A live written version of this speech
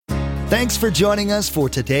Thanks for joining us for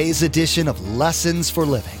today's edition of Lessons for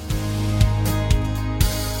Living.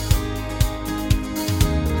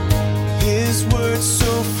 His word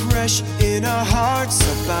so fresh in our hearts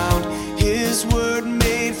abound. His word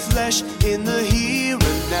made flesh in the here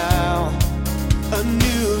and now. A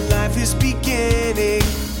new life is beginning.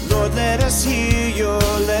 Lord, let us hear your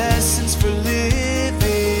lessons for living.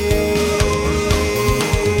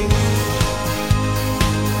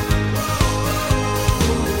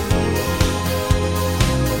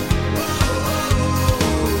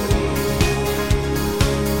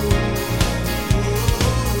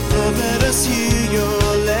 Lord, let us hear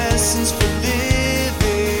your lessons for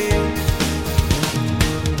living.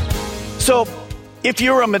 So, if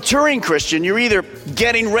you're a maturing Christian, you're either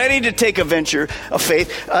getting ready to take a venture of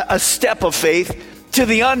faith, a step of faith to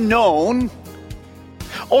the unknown,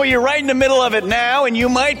 or you're right in the middle of it now, and you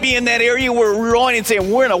might be in that area where we're on and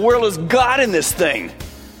saying, where in the world is God in this thing?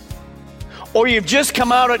 Or you've just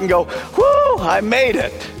come out of it and go, whoo, I made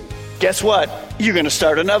it. Guess what? You're going to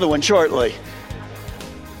start another one shortly.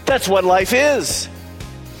 That's what life is.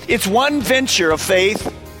 It's one venture of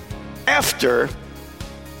faith after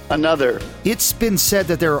another. It's been said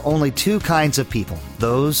that there are only two kinds of people,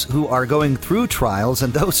 those who are going through trials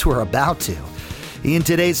and those who are about to. In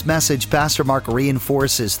today's message, Pastor Mark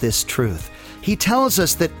reinforces this truth. He tells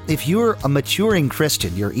us that if you're a maturing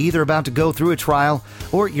Christian, you're either about to go through a trial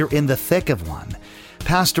or you're in the thick of one.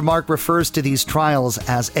 Pastor Mark refers to these trials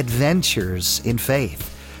as adventures in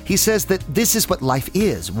faith. He says that this is what life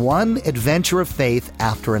is, one adventure of faith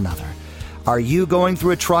after another. Are you going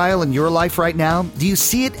through a trial in your life right now? Do you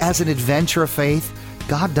see it as an adventure of faith?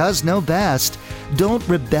 God does know best. Don't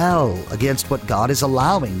rebel against what God is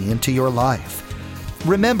allowing into your life.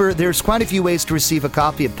 Remember, there's quite a few ways to receive a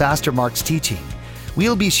copy of Pastor Mark's teaching.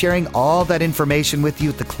 We'll be sharing all that information with you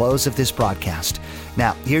at the close of this broadcast.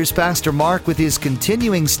 Now, here's Pastor Mark with his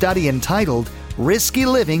continuing study entitled, Risky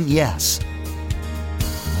Living, Yes.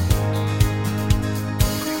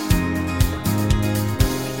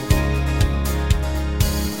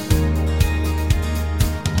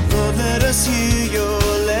 Let us hear your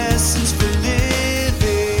lessons for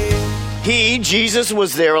living. He, Jesus,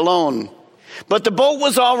 was there alone. But the boat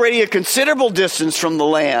was already a considerable distance from the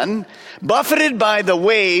land, buffeted by the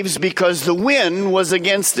waves because the wind was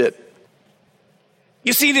against it.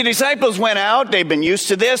 You see, the disciples went out. They've been used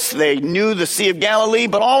to this. They knew the Sea of Galilee,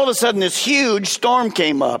 but all of a sudden this huge storm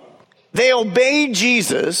came up. They obeyed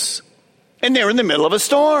Jesus, and they're in the middle of a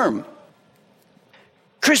storm.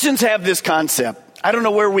 Christians have this concept. I don't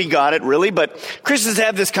know where we got it really, but Christians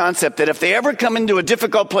have this concept that if they ever come into a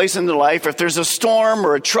difficult place in their life, if there's a storm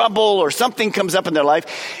or a trouble or something comes up in their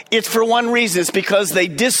life, it's for one reason. It's because they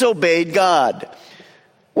disobeyed God.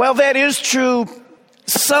 Well, that is true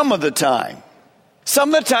some of the time.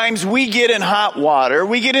 Some of the times we get in hot water,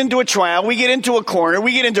 we get into a trial, we get into a corner,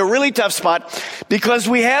 we get into a really tough spot because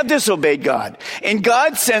we have disobeyed God. And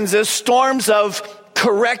God sends us storms of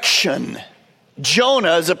correction.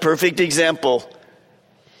 Jonah is a perfect example.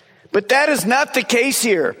 But that is not the case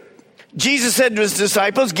here. Jesus said to his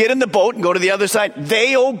disciples, get in the boat and go to the other side.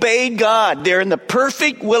 They obeyed God. They're in the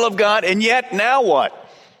perfect will of God. And yet, now what?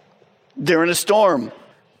 They're in a storm.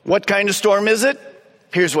 What kind of storm is it?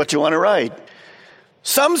 Here's what you want to write.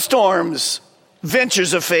 Some storms,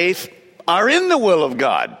 ventures of faith, are in the will of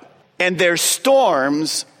God. And they're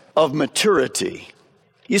storms of maturity.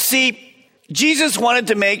 You see, Jesus wanted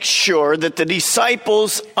to make sure that the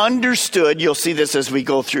disciples understood, you'll see this as we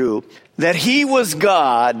go through, that he was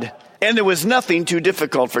God and there was nothing too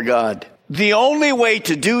difficult for God. The only way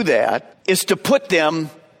to do that is to put them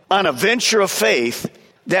on a venture of faith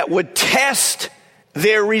that would test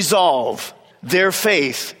their resolve, their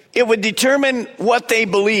faith. It would determine what they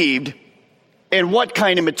believed and what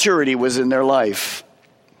kind of maturity was in their life.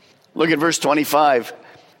 Look at verse 25.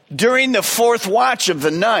 During the fourth watch of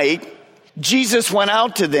the night, Jesus went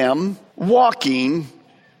out to them walking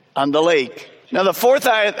on the lake. Now, the fourth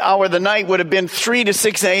hour of the night would have been 3 to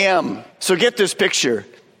 6 a.m. So get this picture.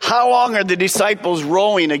 How long are the disciples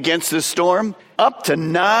rowing against this storm? Up to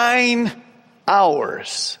 9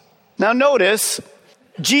 hours. Now, notice,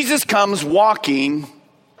 Jesus comes walking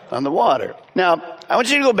on the water. Now, I want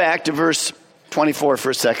you to go back to verse 24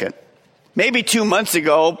 for a second. Maybe 2 months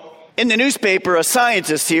ago, in the newspaper, a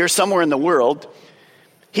scientist here somewhere in the world,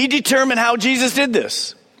 he determined how Jesus did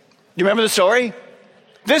this. You remember the story?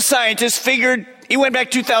 This scientist figured, he went back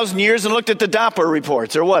 2,000 years and looked at the Doppler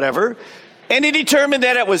reports or whatever, and he determined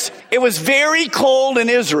that it was very cold in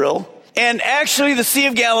Israel, and actually the Sea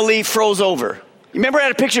of Galilee froze over. You remember I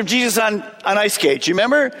had a picture of Jesus on ice skates, you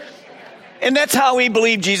remember? And that's how we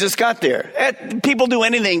believe Jesus got there. People do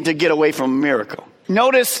anything to get away from a miracle.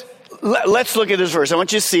 Notice, let's look at this verse. I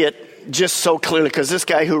want you to see it just so clearly, because this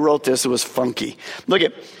guy who wrote this was funky. Look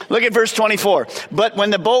at verse 24. But when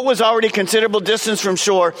the boat was already a considerable distance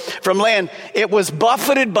from land, it was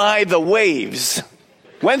buffeted by the waves.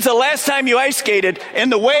 When's the last time you ice skated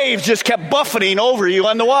and the waves just kept buffeting over you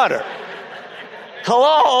on the water?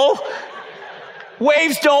 Hello?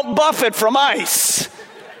 Waves don't buffet from ice.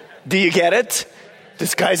 Do you get it?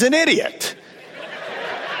 This guy's an idiot.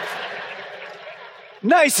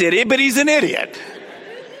 Nice idiot, but he's an idiot.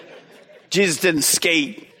 Jesus didn't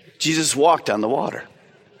skate. Jesus walked on the water.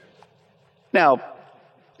 Now,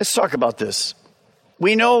 let's talk about this.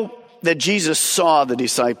 We know that Jesus saw the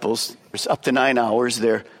disciples. It's up to 9 hours.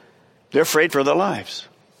 They're afraid for their lives.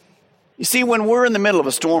 You see, when we're in the middle of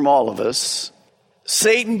a storm, all of us,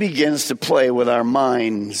 Satan begins to play with our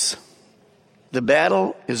minds. The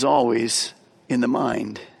battle is always in the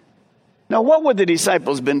mind. Now, what would the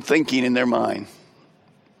disciples been thinking in their mind?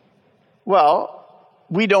 Well,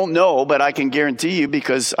 we don't know, but I can guarantee you,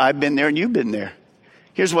 because I've been there and you've been there.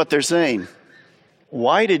 Here's what they're saying.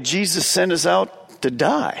 Why did Jesus send us out to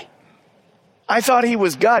die? I thought he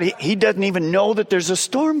was God. He doesn't even know that there's a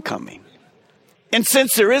storm coming. And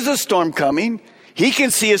since there is a storm coming, he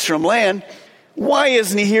can see us from land. Why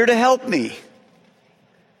isn't he here to help me?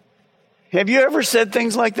 Have you ever said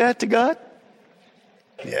things like that to God?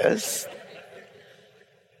 Yes.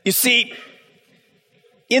 You see,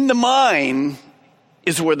 in the mind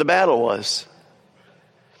is where the battle was.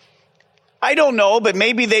 I don't know, but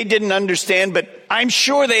maybe they didn't understand, but I'm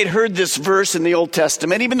sure they'd heard this verse in the Old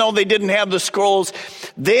Testament. Even though they didn't have the scrolls,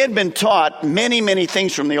 they had been taught many, many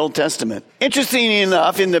things from the Old Testament. Interestingly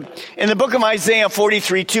enough, in the book of Isaiah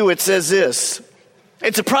 43:2, it says this.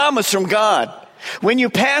 It's a promise from God. When you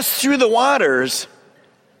pass through the waters,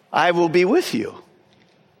 I will be with you.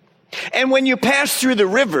 And when you pass through the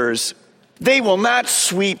rivers, they will not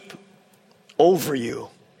sweep over you.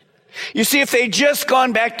 You see, if they'd just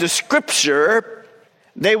gone back to Scripture,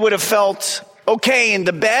 they would have felt, okay, and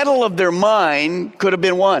the battle of their mind could have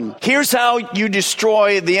been won. Here's how you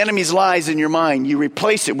destroy the enemy's lies in your mind. You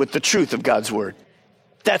replace it with the truth of God's Word.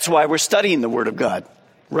 That's why we're studying the Word of God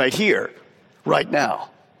right here, right now.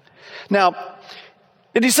 Now,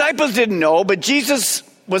 the disciples didn't know, but Jesus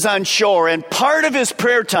was on shore, and part of his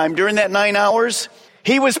prayer time during that 9 hours,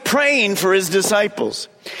 he was praying for his disciples.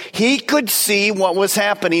 He could see what was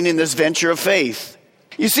happening in this venture of faith.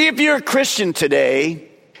 You see, if you're a Christian today,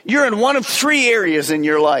 you're in one of three areas in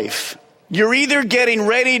your life. You're either getting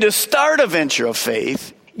ready to start a venture of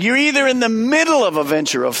faith, you're either in the middle of a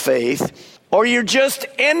venture of faith, or you're just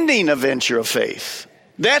ending a venture of faith.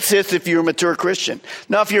 That's it if you're a mature Christian.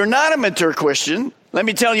 Now, if you're not a mature Christian, let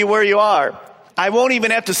me tell you where you are. I won't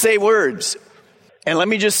even have to say words. And let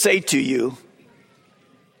me just say to you,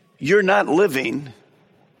 you're not living,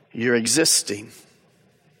 you're existing.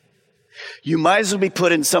 You might as well be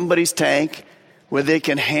put in somebody's tank where they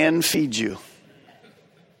can hand feed you.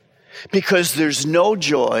 Because there's no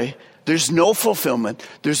joy, there's no fulfillment,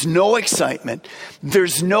 there's no excitement,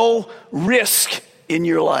 there's no risk in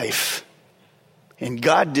your life. And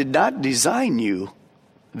God did not design you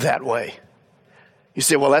that way. You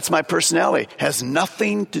say, well, that's my personality. It has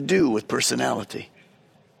nothing to do with personality.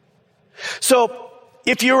 So,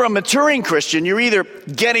 if you're a maturing Christian, you're either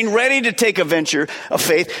getting ready to take a venture of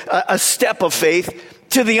faith, a step of faith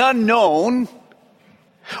to the unknown,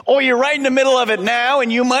 or you're right in the middle of it now,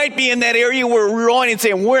 and you might be in that area where we're on and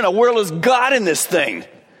saying, where in the world is God in this thing?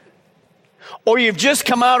 Or you've just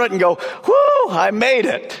come out of it and go, whoo, I made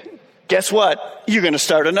it. Guess what? You're going to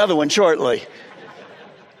start another one shortly.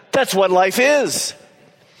 That's what life is.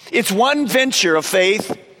 It's one venture of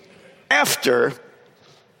faith after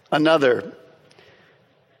another.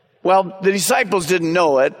 Well, the disciples didn't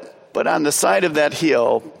know it, but on the side of that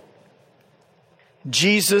hill,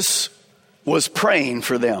 Jesus was praying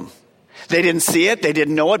for them. They didn't see it, they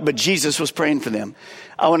didn't know it, but Jesus was praying for them.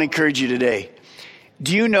 I want to encourage you today.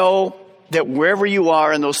 Do you know that wherever you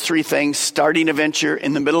are in those three things, starting a venture,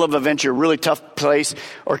 in the middle of a venture, a really tough place,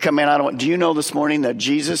 or coming out of it, do you know this morning that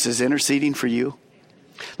Jesus is interceding for you?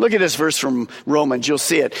 Look at this verse from Romans. You'll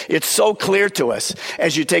see it. It's so clear to us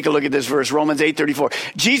as you take a look at this verse, Romans 8:34.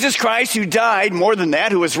 Jesus Christ, who died, more than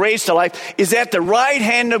that, who was raised to life, is at the right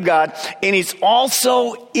hand of God, and he's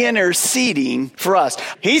also interceding for us.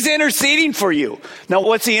 He's interceding for you. Now,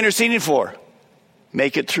 what's he interceding for?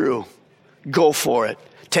 Make it through. Go for it.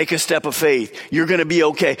 Take a step of faith. You're going to be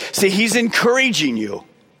okay. See, he's encouraging you.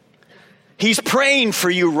 He's praying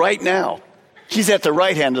for you right now. He's at the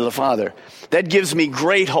right hand of the Father. That gives me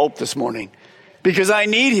great hope this morning because I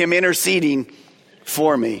need him interceding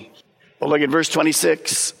for me. Well, look at verse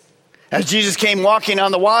 26. As Jesus came walking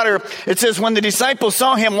on the water, it says when the disciples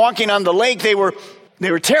saw him walking on the lake, they were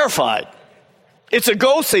terrified. It's a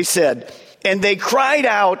ghost, they said. And they cried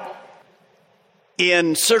out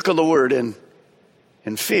circle the word, in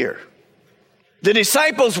fear. The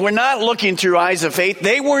disciples were not looking through eyes of faith.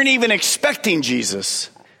 They weren't even expecting Jesus.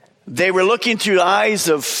 They were looking through eyes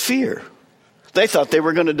of fear. They thought they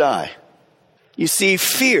were going to die. You see,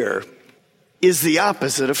 fear is the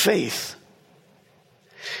opposite of faith.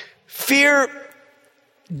 Fear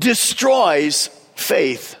destroys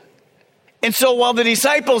faith. And so while the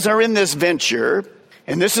disciples are in this venture,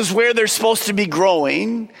 and this is where they're supposed to be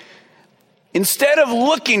growing, instead of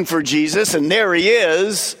looking for Jesus, and there he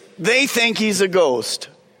is, they think he's a ghost.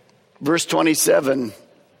 Verse 27,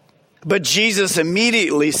 but Jesus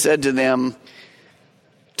immediately said to them,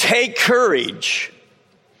 take courage.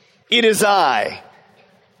 It is I.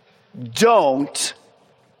 Don't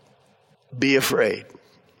be afraid.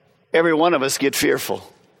 Every one of us get fearful.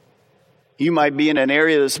 You might be in an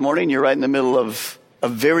area this morning, you're right in the middle of a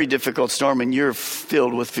very difficult storm, and you're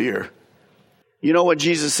filled with fear. You know what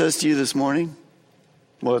Jesus says to you this morning?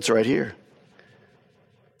 Well, it's right here.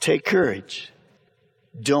 Take courage.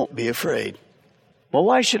 Don't be afraid. Well,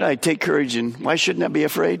 why should I take courage and why shouldn't I be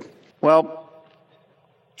afraid? Well,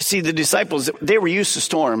 you see, the disciples, they were used to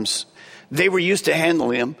storms. They were used to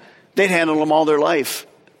handling them. They'd handle them all their life.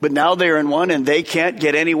 But now they're in one and they can't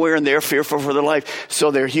get anywhere and they're fearful for their life. So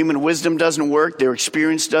their human wisdom doesn't work. Their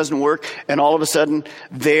experience doesn't work. And all of a sudden,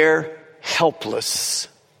 they're helpless.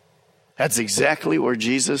 That's exactly where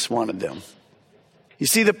Jesus wanted them. You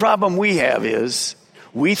see, the problem we have is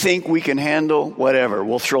we think we can handle whatever.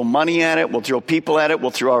 We'll throw money at it. We'll throw people at it.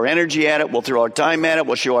 We'll throw our energy at it. We'll throw our time at it.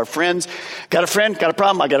 We'll show our friends. Got a friend? Got a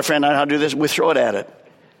problem? I got a friend. I know how to do this. We throw it at it.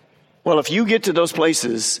 Well, if you get to those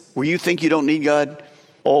places where you think you don't need God,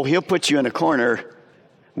 oh, he'll put you in a corner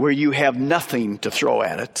where you have nothing to throw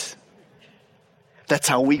at it. That's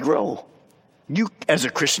how we grow. You, as a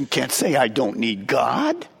Christian, can't say, I don't need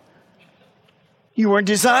God. You weren't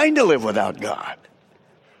designed to live without God.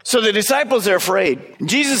 So the disciples are afraid.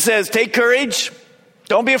 Jesus says, take courage.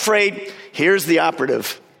 Don't be afraid. Here's the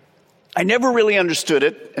operative. I never really understood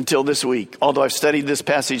it until this week, although I've studied this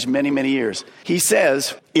passage many, many years. He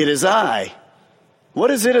says, it is I.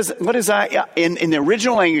 What is it? What is I? In the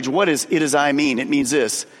original language, what does it is I mean? It means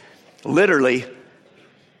this. Literally,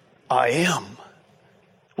 I am.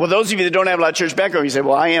 Well, those of you that don't have a lot of church background, you say,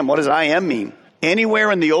 well, I am. What does I am mean?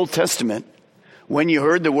 Anywhere in the Old Testament, when you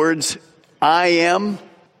heard the words I am,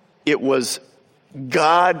 it was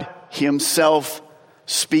God himself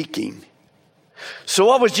speaking. So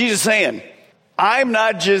what was Jesus saying? I'm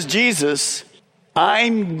not just Jesus.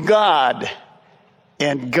 I'm God.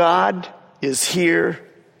 And God is here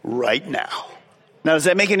right now. Now, does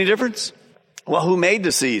that make any difference? Well, who made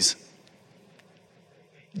the seas?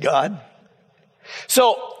 God.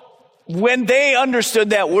 So when they understood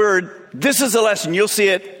that word, this is a lesson. You'll see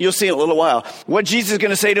it in a little while. What Jesus is going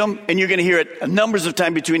to say to them, and you're going to hear it numbers of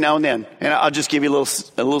times between now and then. And I'll just give you a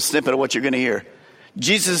little snippet of what you're going to hear.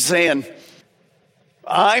 Jesus is saying,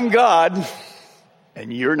 I'm God,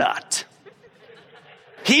 and you're not.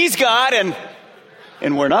 He's God,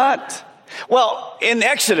 and we're not. Well, in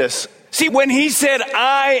Exodus, see, when he said,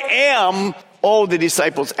 I am, the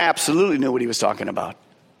disciples absolutely knew what he was talking about.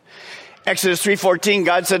 Exodus 3:14,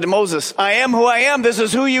 God said to Moses, I am who I am. This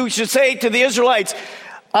is who you should say to the Israelites.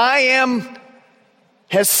 I am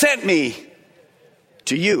has sent me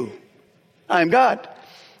to you. I am God.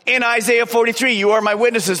 In Isaiah 43, you are my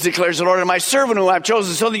witnesses, declares the Lord, and my servant whom I've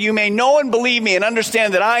chosen, so that you may know and believe me and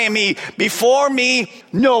understand that I am he. Before me,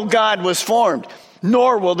 no God was formed,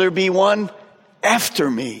 nor will there be one after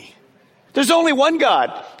me. There's only one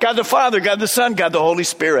God, God the Father, God the Son, God the Holy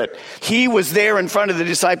Spirit. He was there in front of the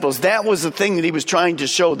disciples. That was the thing that he was trying to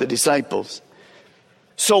show the disciples.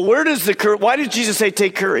 So why did Jesus say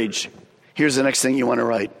take courage? Here's the next thing you want to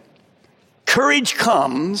write. Courage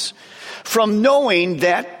comes from knowing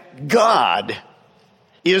that God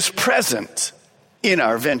is present in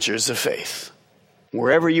our ventures of faith.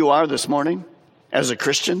 Wherever you are this morning, as a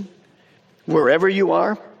Christian, wherever you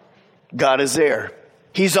are, God is there.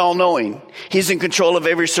 He's all-knowing. He's in control of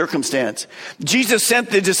every circumstance. Jesus sent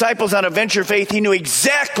the disciples on a venture of faith. He knew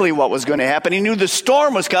exactly what was going to happen. He knew the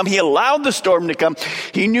storm was coming. He allowed the storm to come.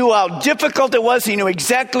 He knew how difficult it was. He knew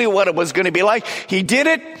exactly what it was going to be like. He did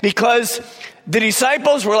it because the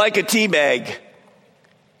disciples were like a tea bag.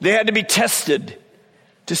 They had to be tested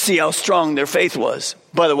to see how strong their faith was.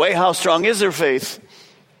 By the way, how strong is their faith?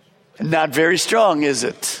 Not very strong, is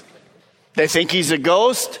it? They think he's a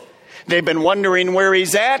ghost. They've been wondering where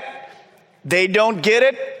he's at. They don't get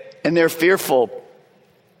it, and they're fearful.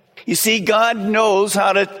 You see, God knows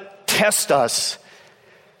how to test us.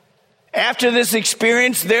 After this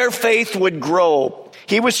experience, their faith would grow.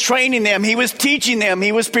 He was training them. He was teaching them.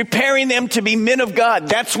 He was preparing them to be men of God.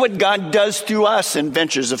 That's what God does through us in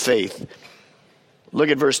ventures of faith. Look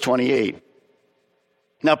at verse 28.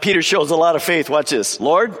 Now, Peter shows a lot of faith. Watch this.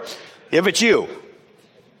 Lord, if it's you.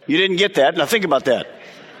 You didn't get that. Now, think about that.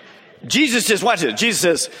 Jesus says, watch it. Jesus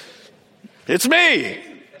says, it's me.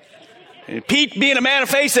 And Pete, being a man of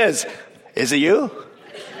faith, says, is it you?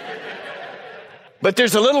 But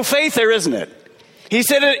there's a little faith there, isn't it? He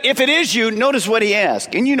said, if it is you, notice what he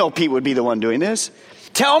asked. And you know Pete would be the one doing this.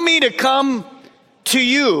 Tell me to come to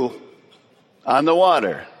you on the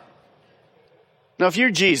water. Now, if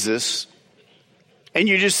you're Jesus, and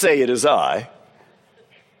you just say, it is I,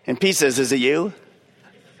 and Pete says, is it you?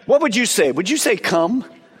 What would you say? Would you say, come?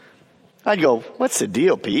 I'd go, what's the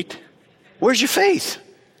deal, Pete? Where's your faith?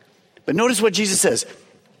 But notice what Jesus says.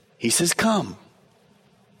 He says, come.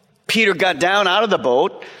 Peter got down out of the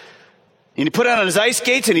boat, and he put on his ice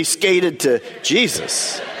skates, and he skated to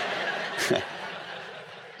Jesus.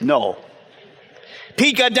 No.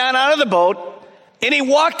 Pete got down out of the boat, and he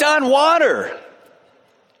walked on water,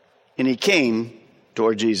 and he came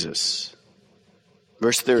toward Jesus.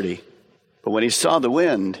 Verse 30. But when he saw the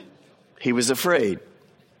wind, he was afraid.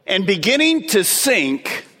 And beginning to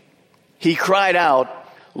sink, he cried out,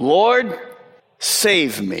 Lord,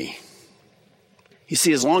 save me. You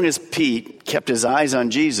see, as long as Pete kept his eyes on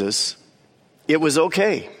Jesus, it was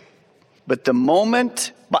okay. But the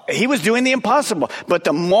moment, he was doing the impossible, but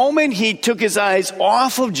the moment he took his eyes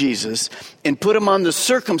off of Jesus and put them on the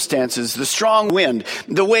circumstances, the strong wind,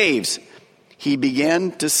 the waves, he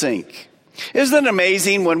began to sink. Isn't it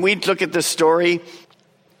amazing when we look at this story,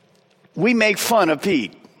 we make fun of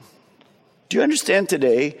Pete. Do you understand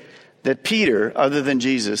today that Peter, other than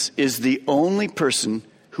Jesus, is the only person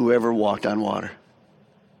who ever walked on water?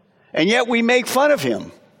 And yet we make fun of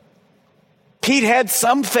him. Pete had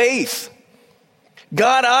some faith.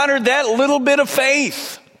 God honored that little bit of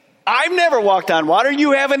faith. I've never walked on water.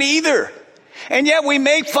 You haven't either. And yet we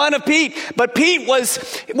make fun of Pete. But Pete he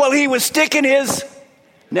was sticking his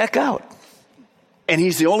neck out. And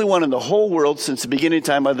he's the only one in the whole world since the beginning of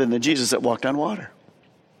time other than Jesus that walked on water.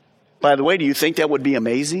 By the way, do you think that would be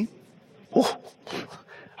amazing? Oh,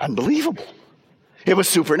 unbelievable. It was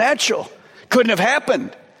supernatural. Couldn't have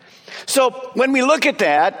happened. So when we look at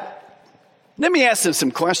that, let me ask them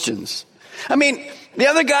some questions. I mean, the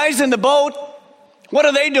other guys in the boat, what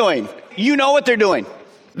are they doing? You know what they're doing.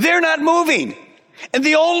 They're not moving. And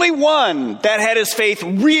the only one that had his faith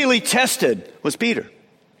really tested was Peter.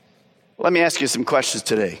 Let me ask you some questions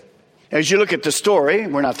today. As you look at the story,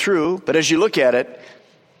 we're not through, but as you look at it,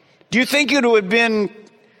 do you think it would have been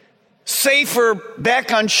safer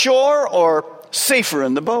back on shore or safer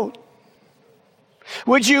in the boat?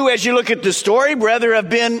 Would you, as you look at the story, rather have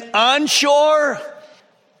been on shore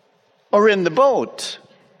or in the boat?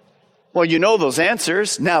 Well, you know those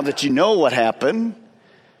answers now that you know what happened.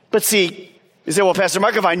 But see, you say, well, Pastor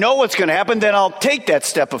Mark, if I know what's going to happen, then I'll take that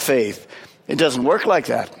step of faith. It doesn't work like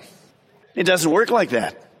that. It doesn't work like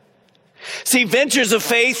that. See, ventures of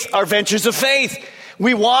faith are ventures of faith.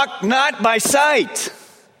 We walk not by sight.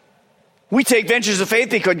 We take ventures of faith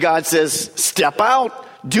because God says, step out,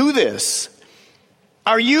 do this.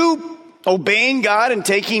 Are you obeying God and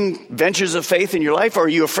taking ventures of faith in your life, or are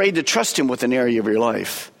you afraid to trust him with an area of your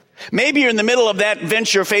life? Maybe you're in the middle of that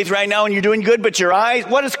venture of faith right now and you're doing good, but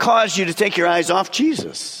what has caused you to take your eyes off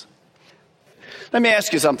Jesus? Let me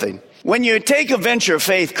ask you something. When you take a venture of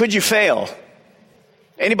faith, could you fail?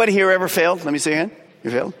 Anybody here ever failed? Let me see your hand. You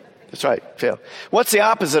failed? That's right, fail. What's the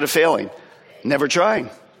opposite of failing? Never trying.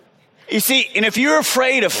 You see, and if you're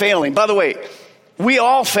afraid of failing, by the way, we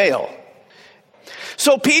all fail.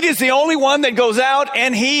 So Pete is the only one that goes out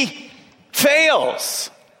and he fails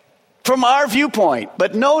from our viewpoint.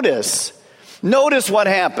 But notice what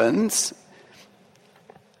happens.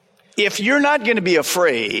 If you're not going to be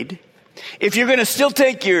afraid, if you're going to still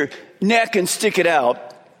take your neck and stick it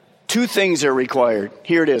out, two things are required.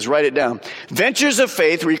 Here it is, write it down. Ventures of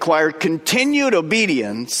faith require continued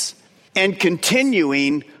obedience and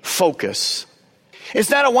continuing focus. It's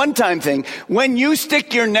not a one-time thing. When you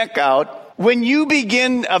stick your neck out, when you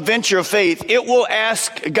begin a venture of faith,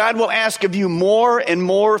 God will ask of you more and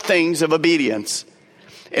more things of obedience.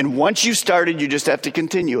 And once you started, you just have to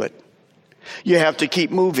continue it. You have to keep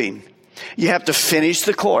moving. You have to finish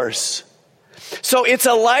the course. So it's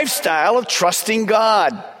a lifestyle of trusting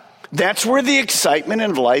God. That's where the excitement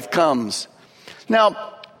in life comes.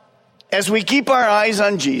 Now, as we keep our eyes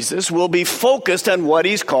on Jesus, we'll be focused on what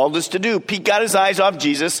he's called us to do. Pete got his eyes off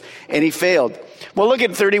Jesus and he failed. Well, look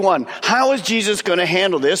at 31. How is Jesus going to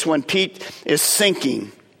handle this when Pete is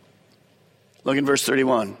sinking? Look at verse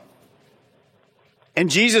 31. And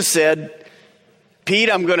Jesus said,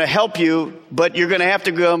 Pete, I'm going to help you, but you're going to have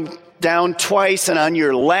to go down twice, and on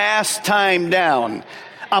your last time down,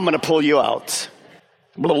 I'm going to pull you out.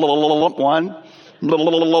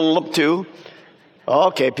 1, 2.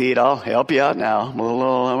 Okay, Pete, I'll help you out now.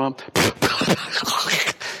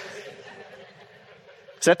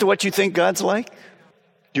 Is that what you think God's like?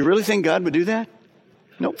 Do you really think God would do that?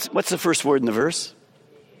 No. What's the first word in the verse?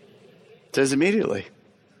 It says immediately.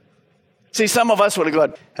 See, some of us would have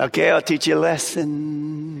gone, okay, I'll teach you a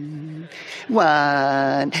lesson.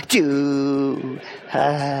 1, 2.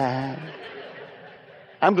 I'm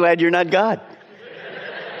glad you're not God.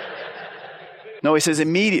 No, he says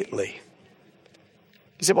immediately.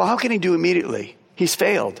 He said, well, how can he do immediately? He's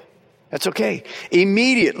failed. That's okay.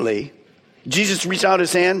 Immediately, Jesus reached out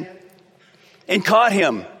his hand and caught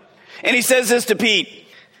him. And he says this to Pete,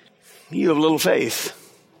 you have little faith.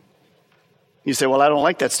 You say, well, I don't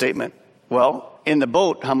like that statement. Well, in the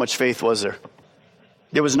boat, how much faith was there?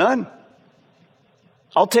 There was none.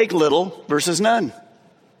 I'll take little versus none.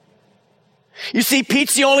 You see,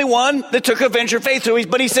 Pete's the only one that took a venture of faith.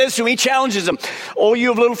 But he says to him, he challenges him. Oh, you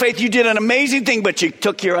have little faith. You did an amazing thing, but you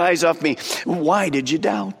took your eyes off me. Why did you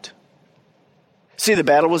doubt? See, the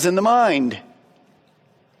battle was in the mind.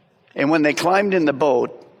 And when they climbed in the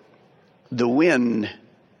boat, the wind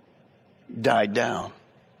died down.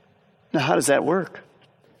 Now, how does that work?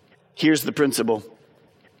 Here's the principle.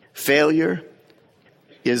 Failure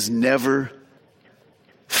is never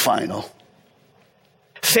final.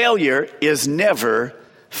 Failure is never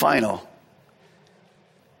final.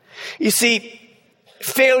 You see,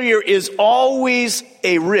 failure is always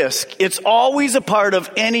a risk. It's always a part of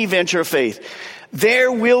any venture of faith.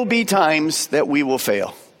 There will be times that we will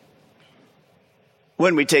fail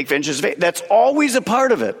when we take ventures of faith. That's always a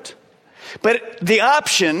part of it. But the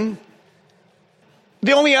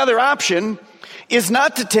only other option is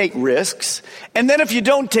not to take risks. And then if you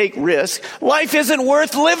don't take risks, life isn't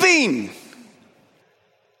worth living.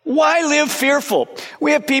 Why live fearful?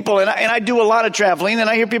 We have people, and I do a lot of traveling, and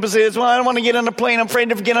I hear people say this, well, I don't want to get on a plane. I'm afraid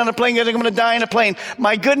to get on a plane because I'm going to die on a plane.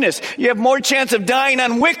 My goodness, you have more chance of dying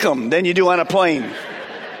on Wickham than you do on a plane.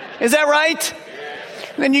 Is that right?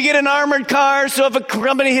 Then you get an armored car, so if a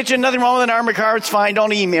company hits you, nothing wrong with an armored car, it's fine,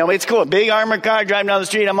 don't email me, it's cool. Big armored car, driving down the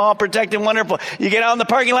street, I'm all protected, wonderful. You get out in the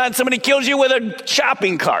parking lot and somebody kills you with a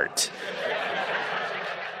shopping cart.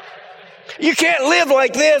 You can't live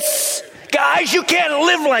like this. Guys, you can't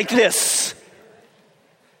live like this.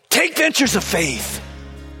 Take ventures of faith.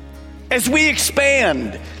 As we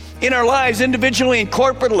expand in our lives individually and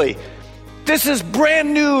corporately, this is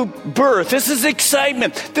brand new birth. This is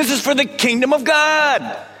excitement. This is for the kingdom of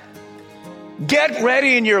God. Get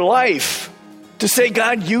ready in your life to say,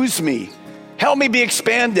 God, use me. Help me be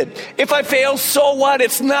expanded. If I fail, so what?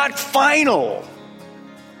 It's not final.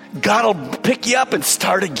 God will pick you up and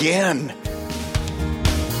start again.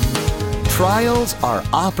 Trials are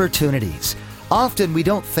opportunities. Often we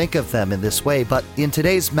don't think of them in this way, but in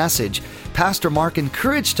today's message, Pastor Mark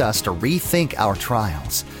encouraged us to rethink our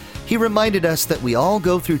trials. He reminded us that we all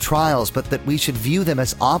go through trials, but that we should view them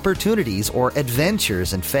as opportunities or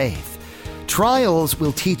adventures in faith. Trials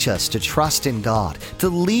will teach us to trust in God, to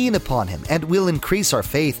lean upon Him, and will increase our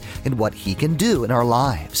faith in what He can do in our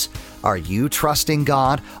lives. Are you trusting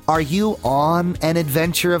God? Are you on an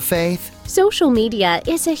adventure of faith? Social media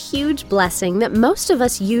is a huge blessing that most of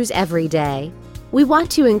us use every day. We want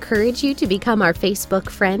to encourage you to become our Facebook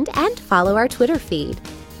friend and follow our Twitter feed.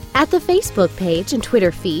 At the Facebook page and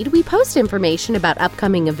Twitter feed, we post information about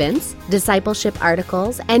upcoming events, discipleship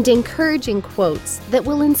articles, and encouraging quotes that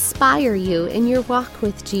will inspire you in your walk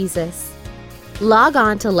with Jesus. Log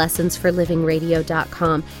on to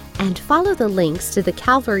lessonsforlivingradio.com and follow the links to the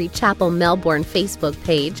Calvary Chapel Melbourne Facebook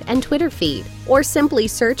page and Twitter feed, or simply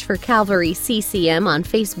search for Calvary CCM on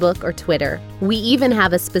Facebook or Twitter. We even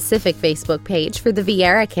have a specific Facebook page for the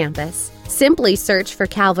Viera campus. Simply search for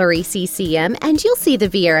Calvary CCM and you'll see the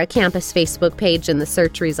Viera campus Facebook page in the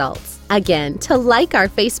search results. Again, to like our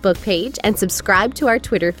Facebook page and subscribe to our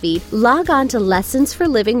Twitter feed, log on to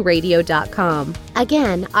lessonsforlivingradio.com.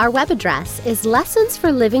 Again, our web address is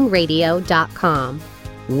lessonsforlivingradio.com.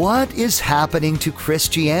 What is happening to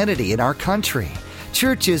Christianity in our country?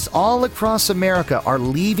 Churches all across America are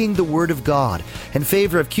leaving the Word of God in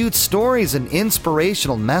favor of cute stories and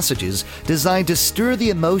inspirational messages designed to stir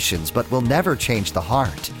the emotions but will never change the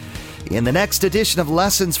heart. In the next edition of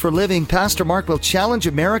Lessons for Living, Pastor Mark will challenge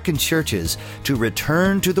American churches to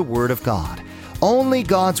return to the Word of God. Only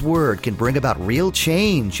God's Word can bring about real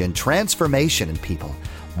change and transformation in people.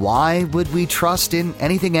 Why would we trust in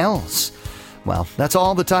anything else? Well, that's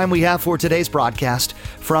all the time we have for today's broadcast.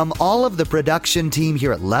 From all of the production team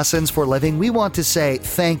here at Lessons for Living, we want to say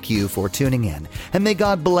thank you for tuning in, and may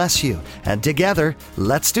God bless you. And together,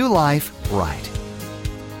 let's do life right.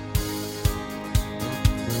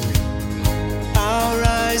 Our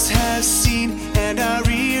eyes have seen and our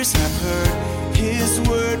ears have heard His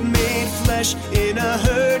word made flesh in a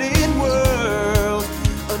hurting world.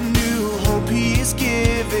 A new hope He is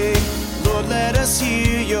giving. Lord, let us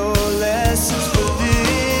hear your lessons for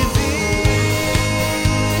living.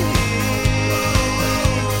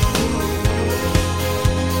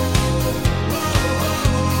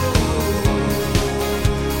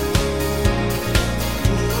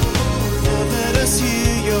 Lord, let us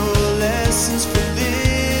hear your lessons for